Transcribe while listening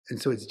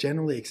And so it's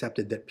generally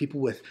accepted that people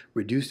with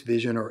reduced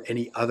vision or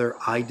any other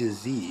eye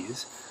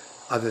disease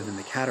other than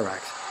the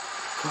cataracts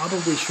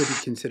probably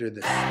shouldn't consider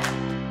this.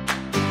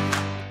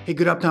 Hey,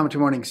 good optometry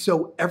morning.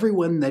 So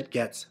everyone that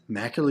gets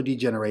macular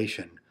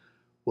degeneration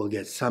will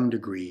get some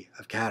degree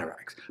of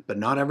cataracts, but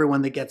not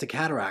everyone that gets a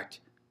cataract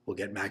will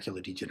get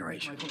macular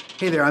degeneration.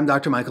 Hey there, I'm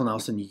Dr. Michael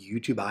Nelson,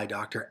 YouTube eye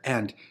doctor,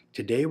 and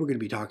today we're going to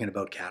be talking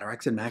about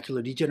cataracts and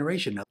macular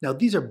degeneration. Now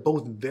these are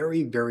both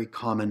very, very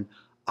common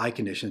eye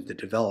conditions that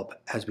develop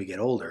as we get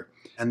older,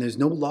 and there's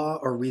no law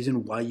or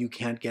reason why you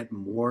can't get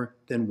more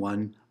than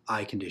one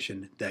eye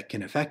condition that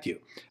can affect you.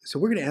 So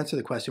we're going to answer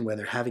the question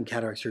whether having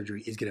cataract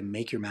surgery is going to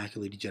make your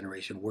macular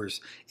degeneration worse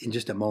in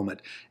just a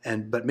moment.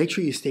 But make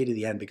sure you stay to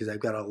the end, because I've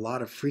got a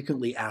lot of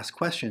frequently asked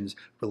questions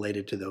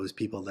related to those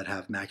people that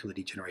have macular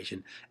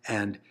degeneration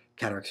and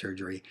cataract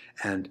surgery,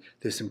 and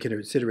there's some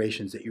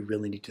considerations that you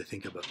really need to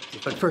think about.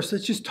 But first,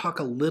 let's just talk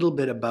a little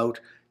bit about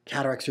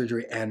cataract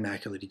surgery and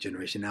macular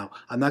degeneration. Now,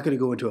 I'm not going to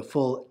go into a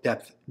full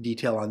depth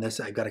detail on this.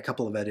 I've got a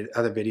couple of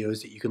other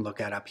videos that you can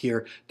look at up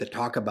here that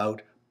talk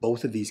about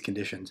both of these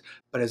conditions.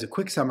 But as a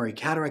quick summary,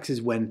 cataracts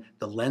is when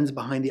the lens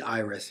behind the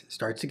iris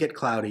starts to get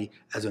cloudy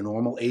as a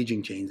normal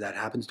aging change. That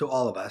happens to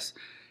all of us.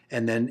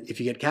 And then if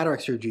you get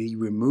cataract surgery, you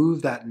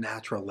remove that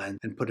natural lens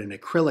and put an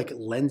acrylic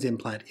lens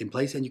implant in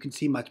place, and you can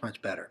see much,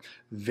 much better.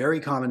 Very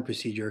common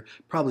procedure,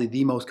 probably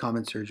the most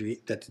common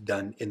surgery that's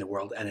done in the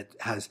world, and it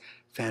has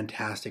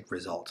fantastic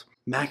results.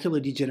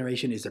 Macular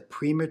degeneration is a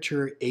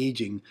premature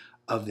aging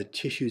of the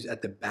tissues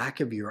at the back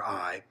of your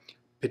eye,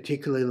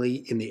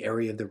 particularly in the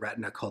area of the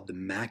retina called the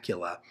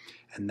macula.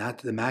 And that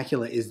the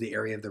macula is the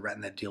area of the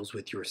retina that deals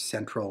with your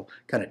central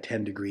kind of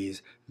 10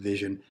 degrees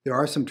vision. There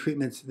are some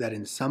treatments that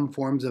in some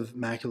forms of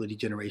macular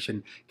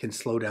degeneration can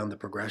slow down the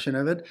progression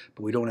of it,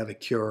 but we don't have a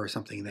cure or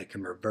something that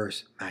can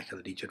reverse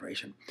macular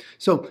degeneration.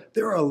 So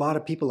there are a lot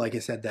of people, like I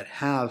said, that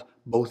have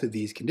both of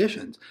these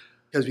conditions.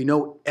 Because we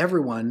know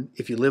everyone,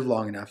 if you live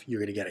long enough, you're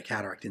going to get a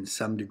cataract in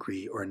some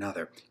degree or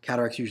another.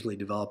 Cataracts usually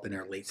develop in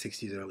their late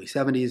 60s, early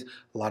 70s.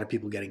 A lot of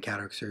people getting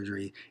cataract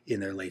surgery in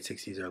their late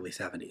 60s, early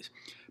 70s.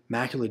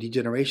 Macular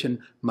degeneration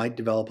might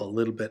develop a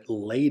little bit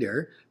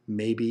later,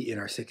 maybe in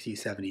our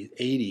 60s, 70s,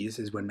 80s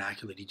is when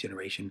macular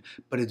degeneration,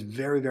 but it's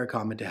very, very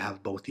common to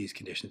have both these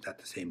conditions at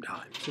the same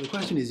time. So the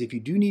question is, if you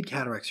do need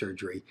cataract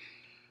surgery,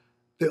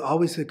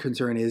 always the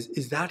concern is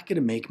that going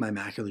to make my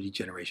macular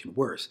degeneration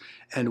worse?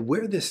 And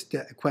where this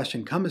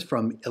question comes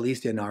from, at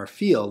least in our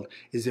field,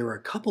 is there were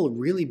a couple of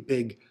really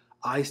big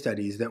eye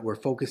studies that were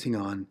focusing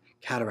on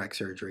cataract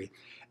surgery.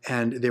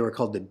 And they were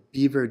called the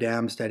Beaver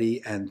Dam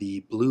study and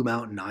the Blue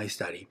Mountain Eye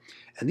study.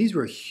 And these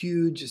were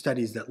huge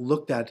studies that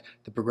looked at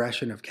the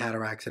progression of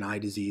cataracts and eye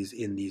disease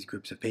in these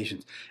groups of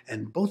patients.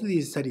 And both of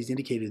these studies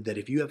indicated that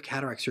if you have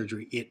cataract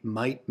surgery, it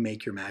might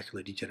make your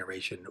macular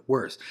degeneration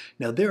worse.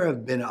 Now, there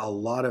have been a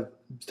lot of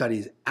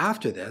studies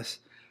after this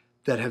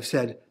that have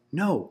said,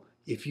 no,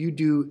 if you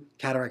do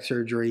cataract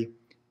surgery,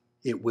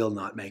 it will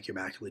not make your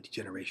macular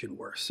degeneration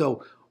worse.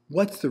 So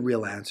what's the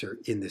real answer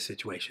in this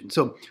situation?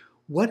 So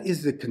what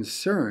is the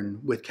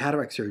concern with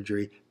cataract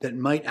surgery that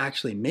might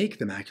actually make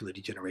the macular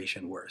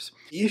degeneration worse?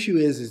 The issue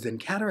is in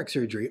cataract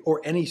surgery, or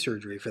any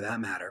surgery for that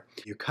matter,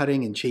 you're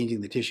cutting and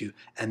changing the tissue,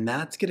 and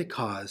that's going to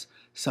cause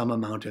some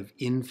amount of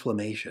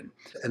inflammation.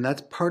 And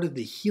that's part of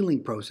the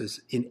healing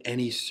process in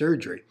any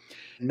surgery.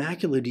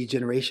 Macular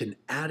degeneration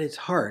at its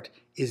heart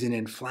is an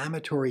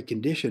inflammatory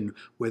condition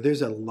where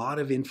there's a lot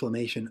of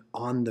inflammation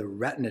on the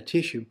retina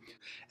tissue,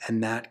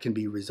 and that can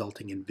be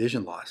resulting in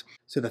vision loss.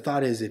 So the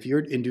thought is, if you're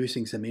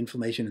inducing some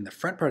inflammation in the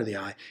front part of the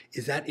eye,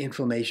 is that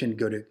inflammation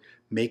going to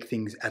make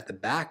things at the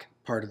back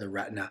part of the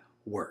retina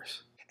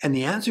worse? And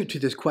the answer to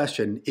this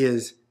question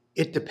is,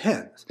 it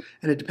depends.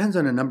 And it depends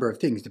on a number of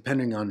things,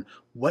 depending on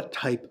what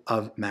type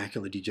of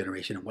macular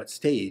degeneration and what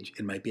stage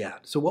it might be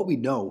at. So what we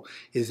know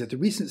is that the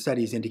recent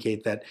studies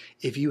indicate that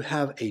if you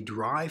have a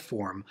dry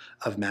form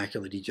of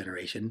macular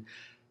degeneration,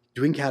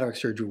 doing cataract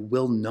surgery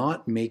will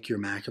not make your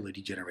macular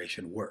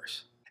degeneration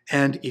worse.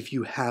 And if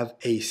you have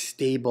a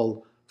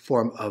stable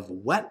form of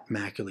wet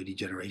macular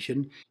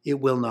degeneration, it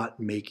will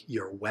not make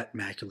your wet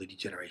macular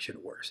degeneration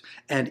worse.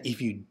 And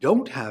if you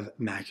don't have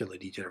macular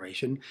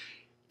degeneration,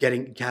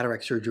 getting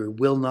cataract surgery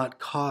will not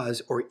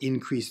cause or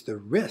increase the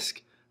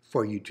risk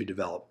for you to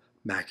develop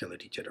macular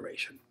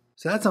degeneration.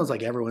 So that sounds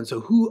like everyone. So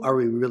who are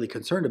we really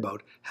concerned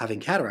about having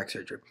cataract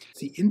surgery?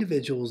 It's the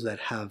individuals that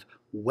have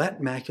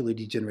wet macular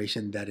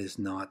degeneration that is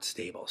not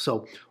stable.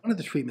 So one of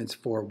the treatments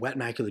for wet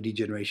macular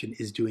degeneration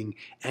is doing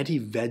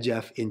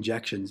anti-VEGF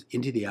injections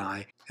into the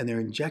eye, and they're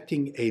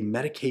injecting a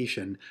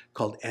medication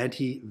called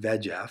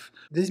anti-VEGF.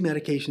 These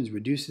medications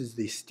reduces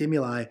the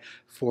stimuli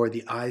for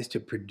the eyes to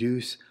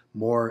produce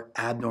more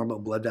abnormal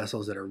blood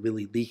vessels that are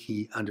really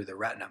leaky under the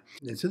retina.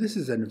 And so this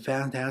is a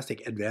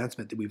fantastic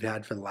advancement that we've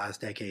had for the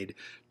last decade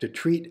to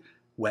treat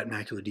wet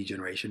macular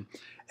degeneration,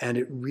 and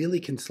it really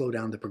can slow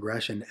down the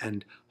progression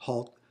and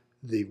halt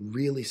the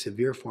really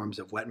severe forms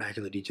of wet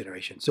macular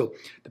degeneration. So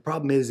the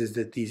problem is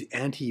that these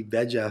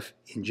anti-VEGF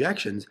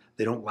injections,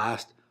 they don't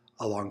last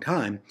a long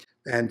time.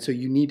 And so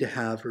you need to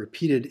have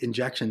repeated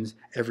injections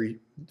every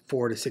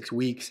 4 to 6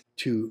 weeks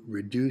to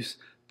reduce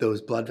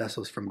those blood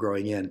vessels from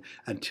growing in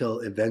until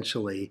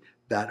eventually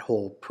that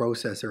whole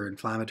process or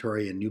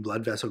inflammatory and new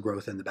blood vessel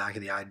growth in the back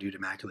of the eye due to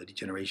macular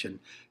degeneration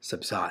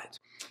subsides.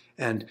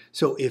 And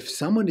so if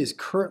someone is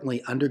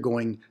currently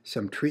undergoing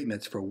some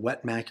treatments for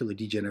wet macular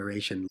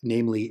degeneration,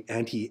 namely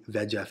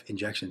anti-VEGF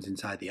injections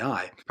inside the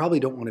eye, probably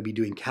don't want to be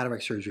doing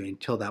cataract surgery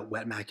until that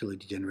wet macular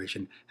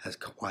degeneration has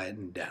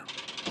quietened down.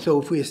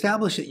 So if we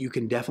establish that you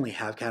can definitely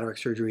have cataract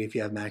surgery if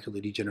you have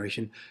macular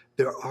degeneration,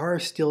 there are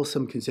still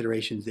some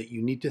considerations that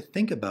you need to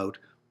think about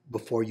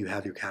before you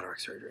have your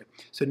cataract surgery.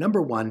 So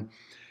number one,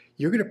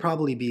 you're going to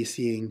probably be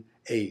seeing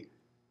a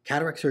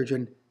cataract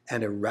surgeon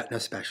and a retina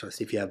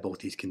specialist if you have both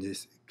these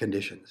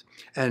conditions.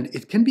 And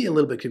it can be a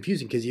little bit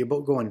confusing because you're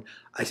both going,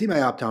 I see my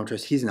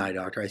optometrist, he's an eye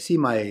doctor. I see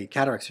my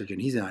cataract surgeon,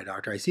 he's an eye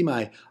doctor. I see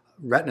my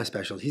retina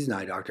specialist, he's an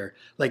eye doctor.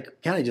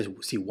 Like, can't I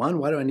just see one?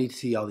 Why do I need to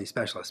see all these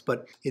specialists?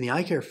 But in the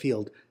eye care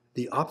field,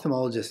 the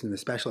ophthalmologists and the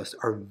specialists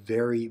are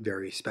very,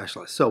 very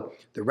specialist. So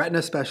the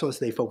retina specialists,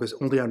 they focus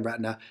only on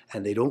retina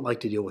and they don't like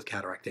to deal with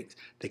cataract things.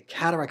 The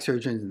cataract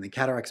surgeons and the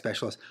cataract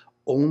specialists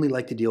only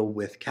like to deal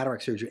with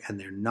cataract surgery and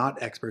they're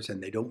not experts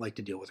and they don't like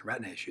to deal with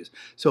retina issues.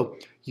 So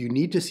you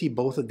need to see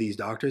both of these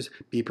doctors,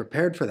 be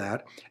prepared for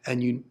that,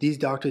 and these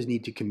doctors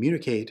need to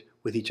communicate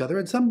with each other,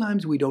 and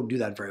sometimes we don't do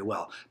that very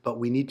well, but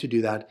we need to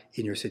do that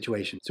in your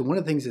situation. So one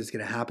of the things that's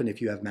going to happen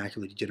if you have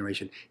macular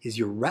degeneration is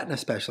your retina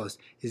specialist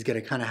is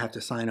going to kind of have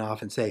to sign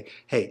off and say,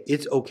 hey,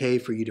 it's okay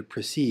for you to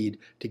proceed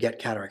to get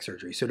cataract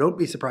surgery. So don't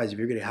be surprised if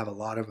you're going to have a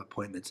lot of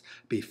appointments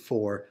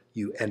before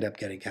you end up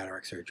getting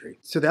cataract surgery.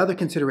 So the other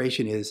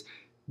consideration is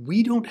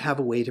we don't have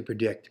a way to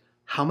predict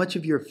how much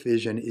of your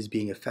vision is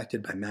being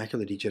affected by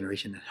macular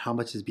degeneration and how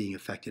much is being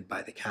affected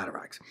by the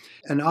cataracts.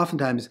 And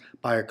oftentimes,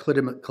 by our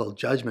clinical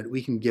judgment,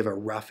 we can give a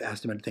rough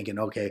estimate thinking,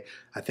 okay,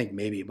 I think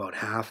maybe about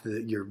half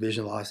your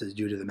vision loss is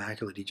due to the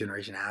macular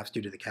degeneration, half's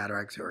due to the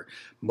cataracts, or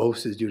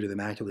most is due to the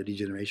macular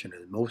degeneration, or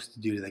most is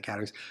due to the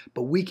cataracts,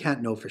 but we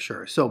can't know for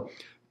sure. So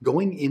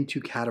going into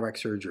cataract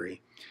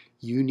surgery,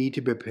 you need to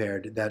be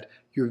prepared that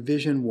your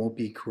vision won't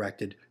be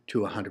corrected to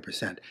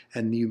 100%.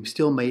 And you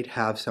still might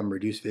have some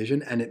reduced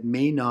vision and it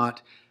may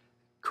not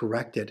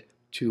correct it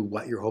to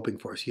what you're hoping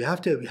for. So you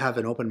have to have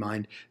an open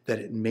mind that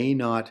it may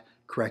not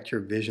correct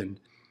your vision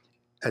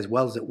as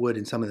well as it would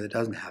in someone that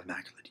doesn't have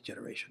macular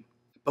degeneration.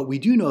 But we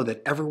do know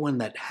that everyone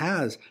that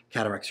has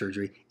cataract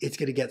surgery, it's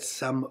going to get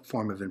some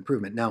form of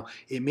improvement. Now,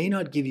 it may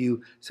not give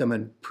you some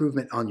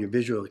improvement on your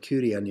visual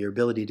acuity and your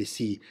ability to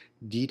see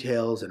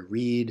details and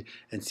read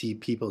and see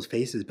people's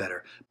faces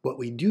better. But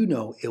we do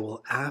know it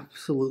will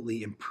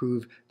absolutely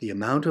improve the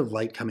amount of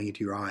light coming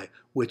into your eye,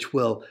 which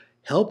will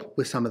help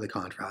with some of the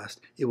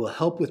contrast, it will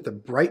help with the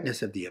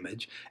brightness of the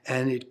image,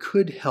 and it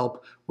could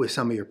help with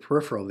some of your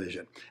peripheral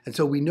vision. And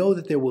so we know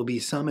that there will be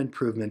some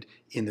improvement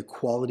in the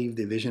quality of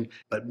the vision,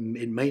 but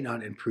it might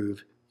not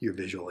improve your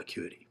visual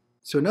acuity.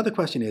 So another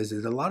question is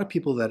a lot of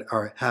people that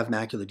have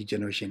macular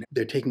degeneration,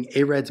 they're taking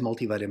AREDS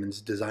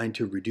multivitamins designed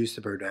to reduce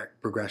the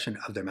progression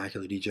of their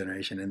macular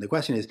degeneration. And the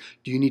question is,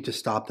 do you need to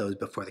stop those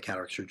before the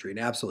cataract surgery? And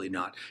absolutely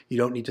not. You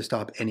don't need to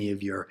stop any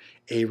of your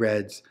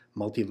AREDS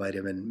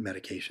multivitamin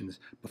medications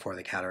before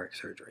the cataract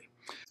surgery.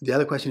 The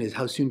other question is,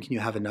 how soon can you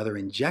have another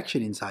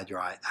injection inside your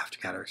eye after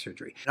cataract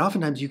surgery? And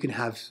oftentimes you can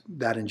have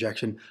that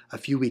injection a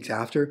few weeks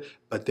after,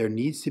 but there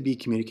needs to be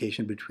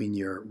communication between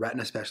your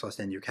retina specialist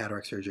and your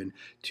cataract surgeon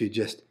to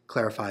just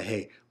clarify,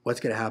 hey,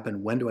 what's going to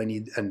happen, when do I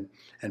need,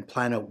 and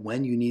plan out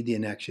when you need the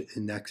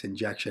next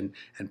injection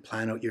and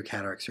plan out your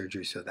cataract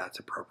surgery so that's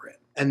appropriate.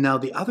 And now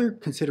the other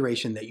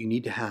consideration that you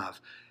need to have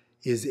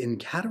is in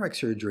cataract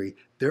surgery,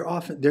 they're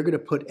going to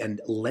put a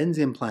lens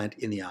implant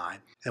in the eye,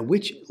 and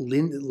which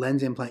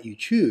lens implant you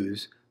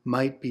choose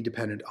might be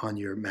dependent on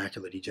your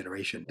macular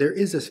degeneration. There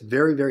is this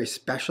very, very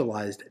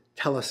specialized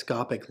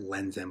telescopic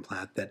lens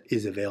implant that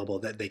is available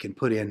that they can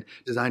put in,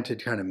 designed to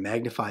kind of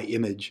magnify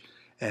image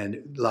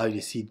and allow you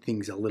to see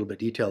things a little bit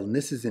detailed. And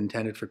this is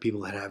intended for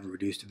people that have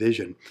reduced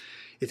vision.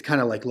 It's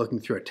kind of like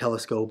looking through a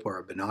telescope or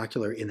a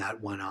binocular in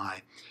that one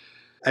eye.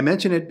 I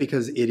mention it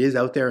because it is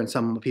out there and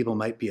some people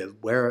might be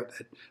aware of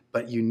it,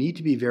 but you need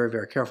to be very,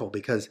 very careful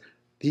because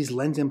these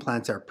lens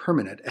implants are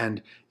permanent,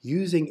 and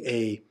using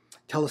a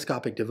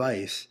telescopic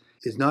device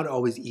is not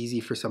always easy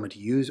for someone to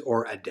use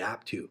or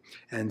adapt to.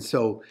 And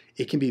so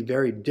it can be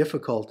very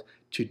difficult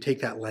to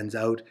take that lens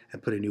out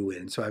and put a new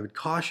in. So I would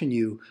caution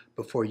you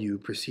before you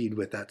proceed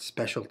with that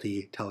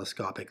specialty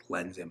telescopic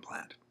lens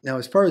implant. Now,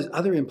 as far as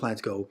other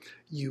implants go,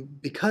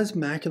 because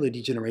macular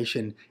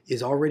degeneration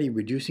is already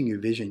reducing your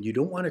vision, you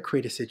don't want to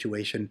create a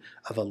situation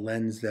of a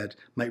lens that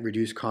might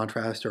reduce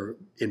contrast or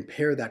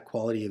impair that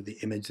quality of the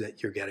image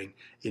that you're getting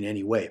in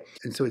any way.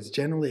 And so it's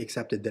generally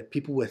accepted that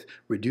people with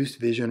reduced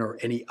vision or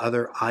any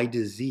other eye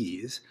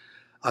disease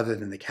other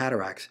than the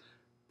cataracts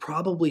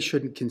probably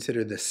shouldn't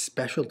consider the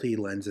specialty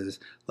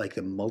lenses like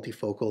the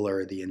multifocal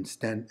or the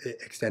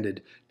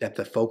extended depth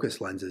of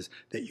focus lenses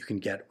that you can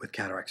get with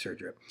cataract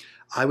surgery.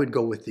 I would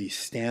go with the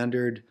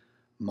standard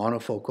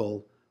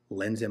monofocal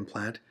lens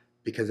implant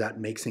because that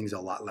makes things a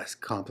lot less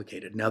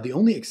complicated. Now, the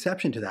only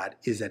exception to that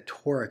is a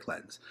toric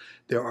lens.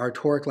 There are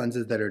toric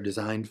lenses that are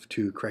designed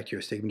to correct your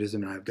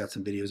astigmatism, and I've got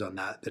some videos on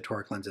that, the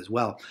toric lens as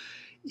well.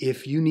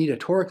 If you need a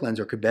toric lens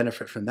or could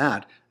benefit from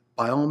that,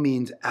 by all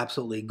means,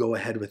 absolutely go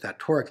ahead with that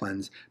toric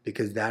lens,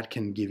 because that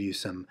can give you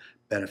some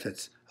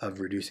benefits of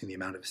reducing the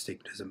amount of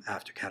astigmatism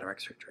after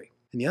cataract surgery.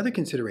 And the other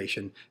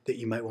consideration that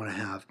you might want to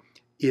have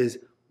is,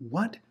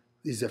 what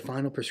is the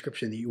final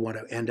prescription that you want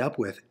to end up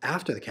with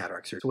after the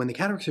cataract surgery. So when the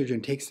cataract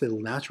surgeon takes the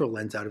natural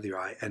lens out of your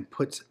eye and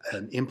puts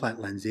an implant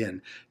lens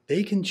in,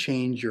 they can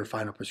change your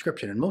final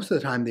prescription. And most of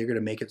the time they're going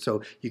to make it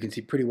so you can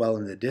see pretty well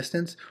in the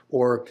distance,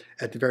 or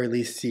at the very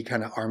least see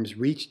kind of arm's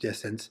reach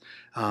distance,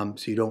 so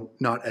you don't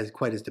not as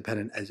quite as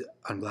dependent as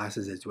on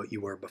glasses as what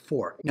you were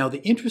before. Now,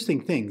 the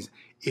interesting things,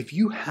 if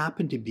you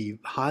happen to be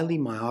highly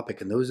myopic,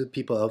 and those are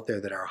people out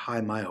there that are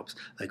high myopes,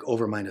 like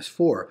over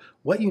 -4,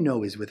 what you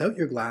know is without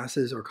your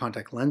glasses or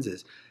contact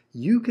lenses,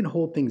 you can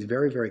hold things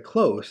very, very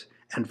close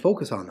and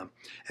focus on them.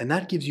 And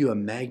that gives you a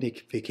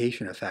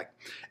magnification effect.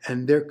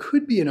 And there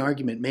could be an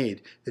argument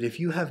made that if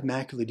you have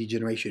macular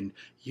degeneration,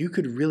 you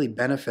could really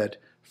benefit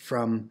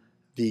from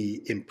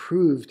the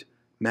improved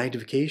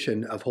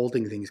magnification of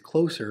holding things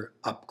closer,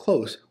 up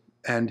close.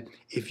 And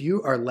if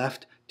you are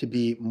left to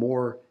be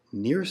more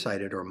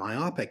nearsighted or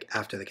myopic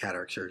after the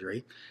cataract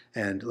surgery,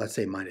 and let's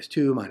say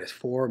 -2,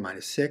 -4,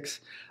 -6,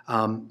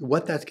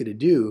 what that's going to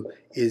do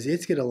is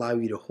it's going to allow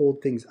you to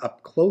hold things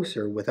up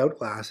closer without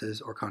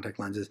glasses or contact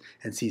lenses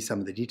and see some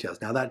of the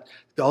details. Now, that's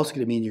also going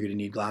to mean you're going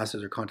to need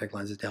glasses or contact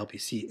lenses to help you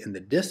see in the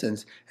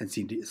distance and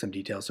see some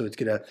details. So it's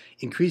going to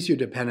increase your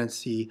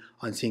dependency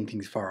on seeing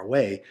things far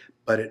away,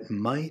 but it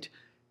might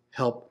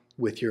help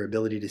with your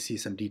ability to see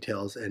some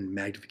details and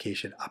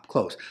magnification up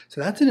close.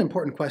 So that's an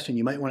important question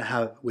you might want to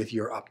have with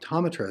your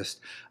optometrist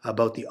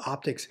about the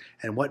optics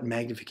and what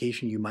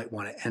magnification you might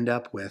want to end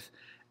up with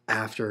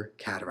after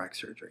cataract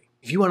surgery.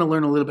 If you want to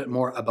learn a little bit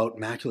more about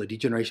macular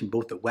degeneration,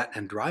 both the wet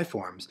and dry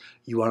forms,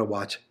 you want to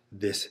watch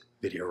this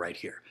video right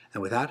here.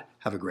 And with that,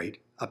 have a great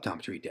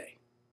optometry day.